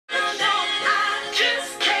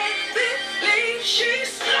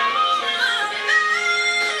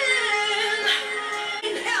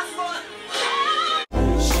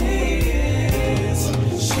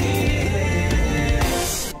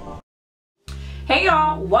Hey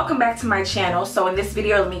y'all, welcome back to my channel. So in this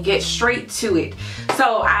video, let me get straight to it.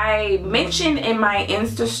 So I mentioned in my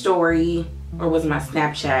Insta story, or was it my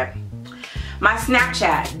Snapchat? My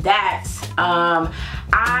Snapchat that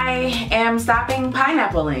I am stopping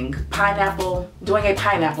pineappling. Doing a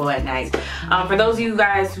pineapple at night. For those of you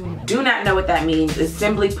guys who do not know what that means, it's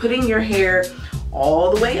simply putting your hair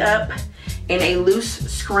all the way up in a loose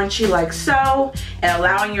scrunchie like so, and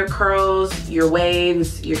allowing your curls, your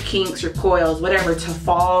waves, your kinks, your coils, whatever, to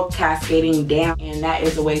fall cascading down, and that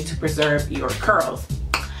is a way to preserve your curls.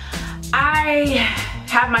 I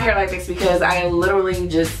have my hair like this because I literally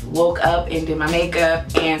just woke up and did my makeup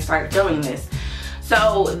and started filming this.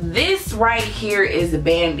 So this right here is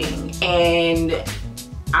banding, and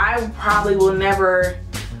I probably will never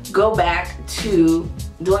go back to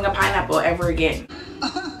doing a pineapple ever again.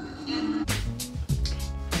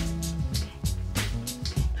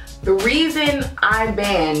 The reason I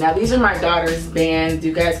band, now these are my daughter's bands.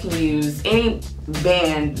 You guys can use any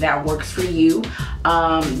band that works for you.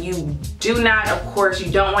 You do not, of course,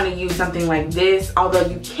 you don't want to use something like this, although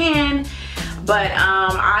you can, but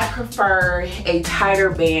I prefer a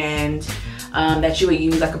tighter band that you would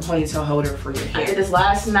use like a ponytail holder for your hair. I did this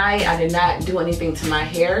last night. I did not do anything to my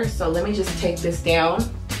hair, so let me just take this down.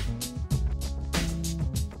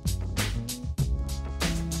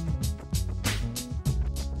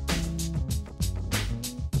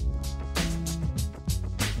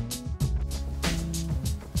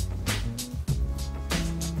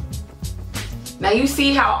 Now you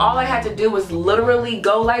see how all I had to do was literally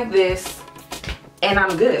go like this and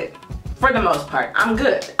I'm good. For the most part, I'm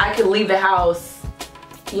good. I could leave the house,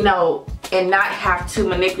 you know, and not have to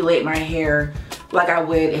manipulate my hair like I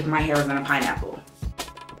would if my hair was in a pineapple.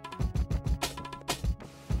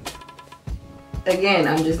 Again,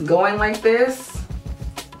 I'm just going like this,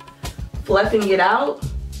 fluffing it out,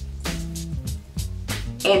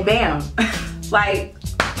 and bam. Like,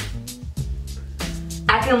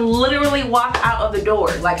 I can literally walk out of the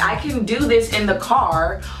door. Like, I can do this in the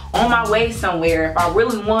car on my way somewhere. If I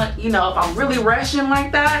really want, you know, if I'm really rushing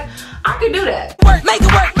like that, I could do that. Work, make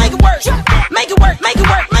it work, make it work, make it work, make it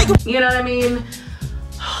work, make it. You know what I mean?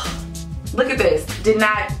 Look at this. Did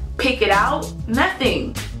not pick it out,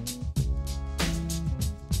 nothing.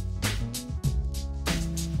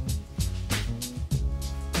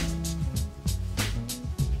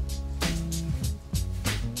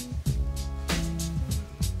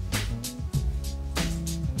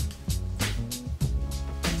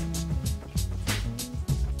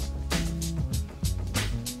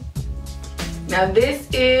 Now this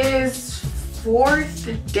is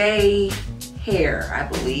 4th day hair, I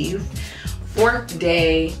believe. 4th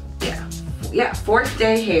day, yeah, 4th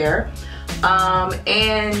day hair.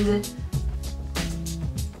 And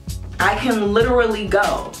I can literally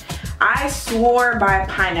go. I swore by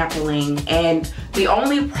pineappling, and the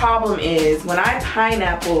only problem is when I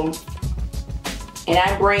pineapple and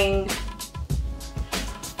I bring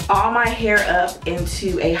all my hair up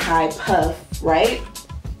into a high puff, right?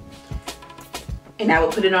 And I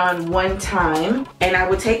would put it on one time, and I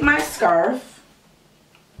would take my scarf,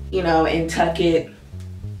 you know, and tuck it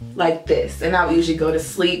like this. And I would usually go to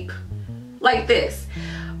sleep like this.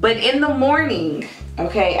 But in the morning,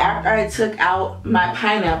 okay, after I took out my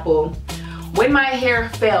pineapple, when my hair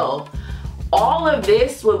fell, all of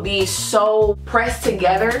this would be so pressed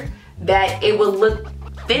together that it would look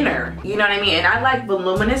thinner, you know what I mean? And I like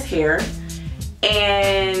voluminous hair,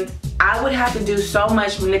 and I would have to do so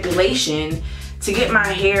much manipulation to get my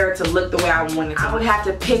hair to look the way I wanted it to. I would have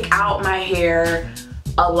to pick out my hair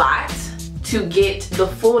a lot to get the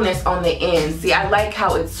fullness on the ends. See, I like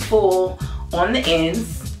how it's full on the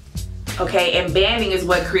ends, okay? And banding is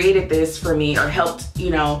what created this for me, or helped, you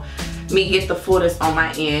know, me get the fullness on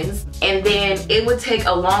my ends. And then it would take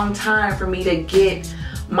a long time for me to get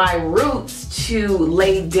my roots to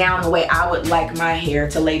lay down the way I would like my hair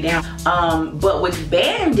to lay down. But with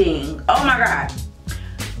banding, oh my God.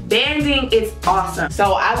 Banding is awesome.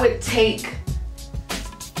 So I would take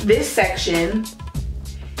this section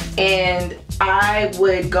and I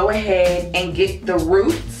would go ahead and get the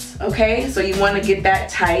roots, okay? So you want to get that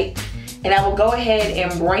tight. And I will go ahead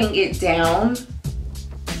and bring it down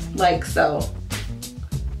like so.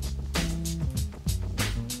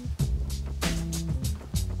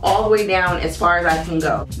 All the way down as far as I can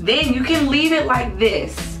go. Then you can leave it like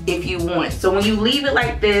this if you want. So when you leave it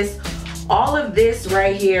like this, all of this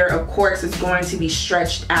right here, of course, is going to be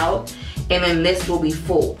stretched out, and then this will be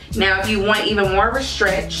full. Now, if you want even more of a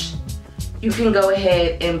stretch, you can go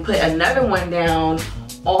ahead and put another one down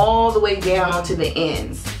all the way down to the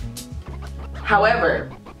ends. However,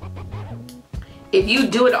 if you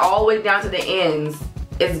do it all the way down to the ends,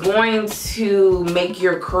 it's going to make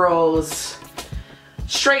your curls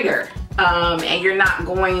straighter. And you're not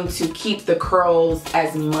going to keep the curls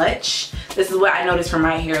as much. This is what I noticed for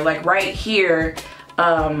my hair. Like right here,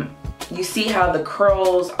 you see how the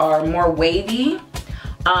curls are more wavy.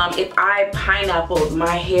 If I pineappled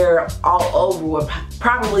my hair all over, would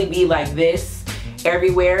probably be like this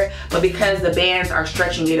everywhere. But because the bands are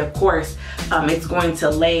stretching it, of course, it's going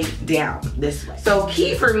to lay down this way. So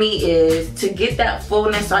key for me is to get that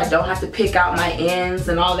fullness so I don't have to pick out my ends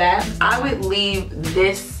and all that. I would leave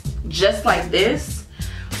this just like this,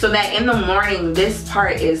 so that in the morning this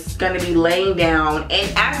part is going to be laying down,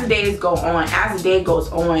 and as the days go on, as the day goes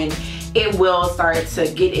on, it will start to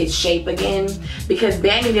get its shape again, because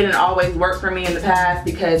banding didn't always work for me in the past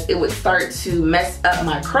because it would start to mess up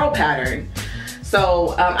my curl pattern.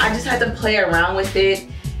 So I just had to play around with it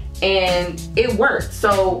and it worked.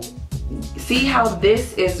 So see how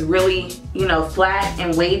this is really, you know, flat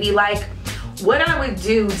and wavy like? What I would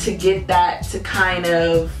do to get that to kind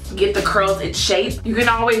of get the curls its shape, you can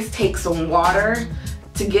always take some water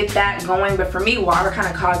to get that going, but for me, water kind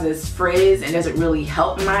of causes frizz and doesn't really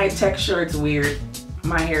help my texture. It's weird.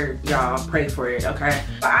 My hair, y'all, pray for it, okay?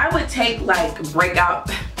 But I would take like, break out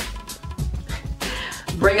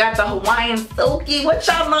the Hawaiian Silky. What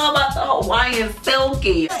y'all know about the Hawaiian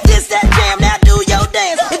Silky? This that jam, now do your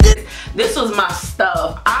dance. This was my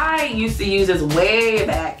stuff. I used to use this way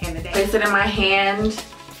back in the day. Place it in my hand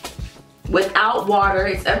without water.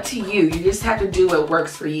 It's up to you. You just have to do what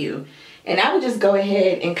works for you. And I would just go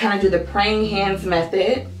ahead and kind of do the praying hands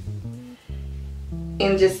method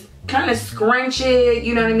and just kind of scrunch it,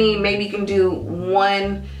 you know what I mean? Maybe you can do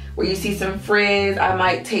one where you see some frizz. I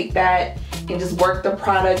might take that and just work the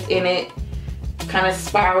product in it, kind of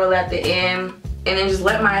spiral at the end, and then just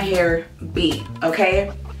let my hair be,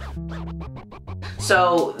 okay?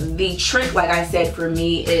 So the trick, like I said, for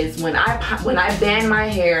me is when I band my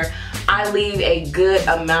hair, I leave a good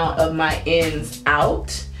amount of my ends out.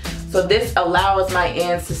 So this allows my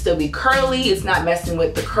ends to still be curly. It's not messing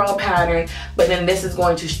with the curl pattern, but then this is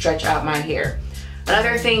going to stretch out my hair.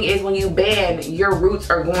 Another thing is when you band, your roots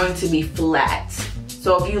are going to be flat.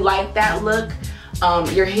 So if you like that look,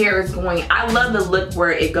 your hair is going, I love the look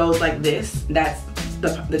where it goes like this. That's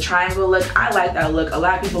the triangle look. I like that look. A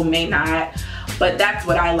lot of people may not, but that's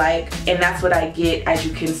what I like, and that's what I get, as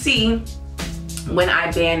you can see, when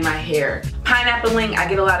I band my hair. Pineappling, I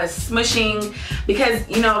get a lot of smushing because,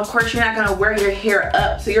 you know, of course you're not gonna wear your hair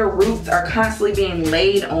up, so your roots are constantly being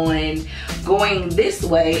laid on going this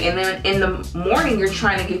way, and then in the morning you're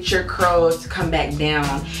trying to get your curls to come back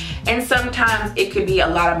down. And sometimes it could be a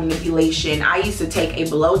lot of manipulation. I used to take a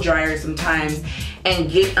blow dryer sometimes and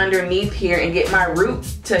get underneath here and get my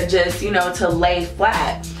roots to just, you know, to lay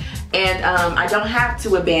flat. And I don't have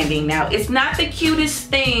to with banding. Now, it's not the cutest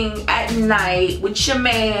thing at night with your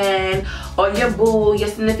man or your boo, your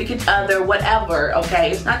significant other, whatever,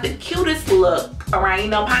 okay? It's not the cutest look, all right? You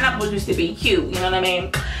know, pineapples used to be cute, you know what I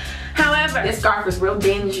mean? However, this scarf is real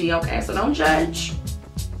dingy, okay? So don't judge.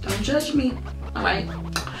 Don't judge me, all right?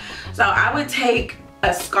 So I would take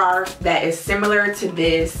a scarf that is similar to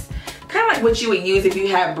this, kind of like what you would use if you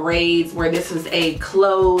had braids, where this is a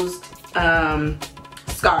closed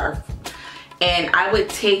scarf, and I would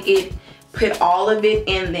take it, put all of it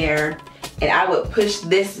in there, and I would push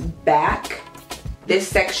this back, this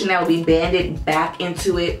section that would be banded back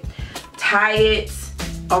into it, tie it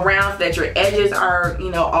around so that your edges are, you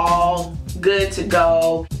know, all good to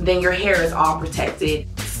go. Then your hair is all protected.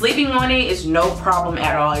 Sleeping on it is no problem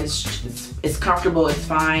at all. It's comfortable, it's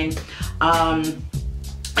fine.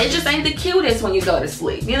 It just ain't the cutest when you go to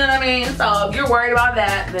sleep, you know what I mean? So if you're worried about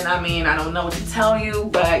that, then I mean, I don't know what to tell you,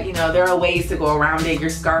 but you know, there are ways to go around it. Your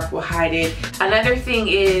scarf will hide it. Another thing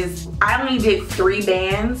is, I only did 3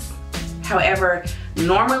 bands. However,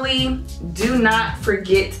 normally, do not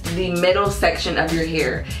forget the middle section of your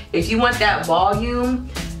hair. If you want that volume,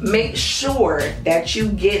 make sure that you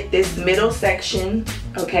get this middle section,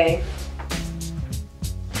 okay?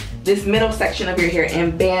 This middle section of your hair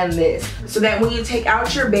and band this, so that when you take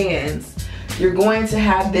out your bands, you're going to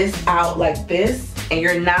have this out like this, and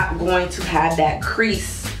you're not going to have that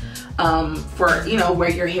crease for, you know,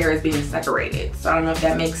 where your hair is being separated. So I don't know if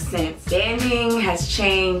that makes sense. Banding has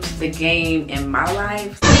changed the game in my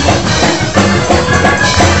life.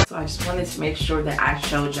 So I just wanted to make sure that I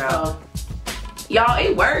showed y'all. Y'all,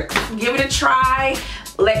 it works. Give it a try.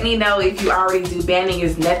 Let me know if you already do. Banding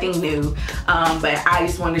is nothing new, but I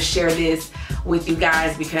just wanted to share this with you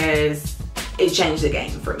guys because it changed the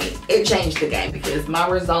game for me. It changed the game because my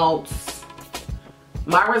results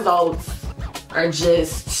are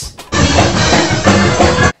just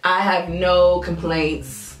I have no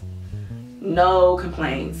complaints. No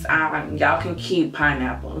complaints. Y'all can keep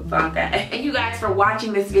pineapple. Okay. Thank you guys for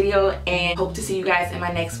watching this video and hope to see you guys in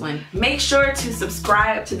my next one. Make sure to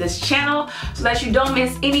subscribe to this channel so that you don't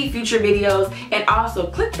miss any future videos, and also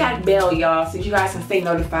click that bell, y'all, so you guys can stay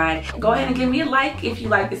notified. Go ahead and give me a like if you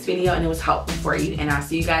like this video and it was helpful for you, and I'll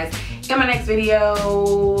see you guys in my next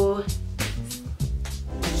video.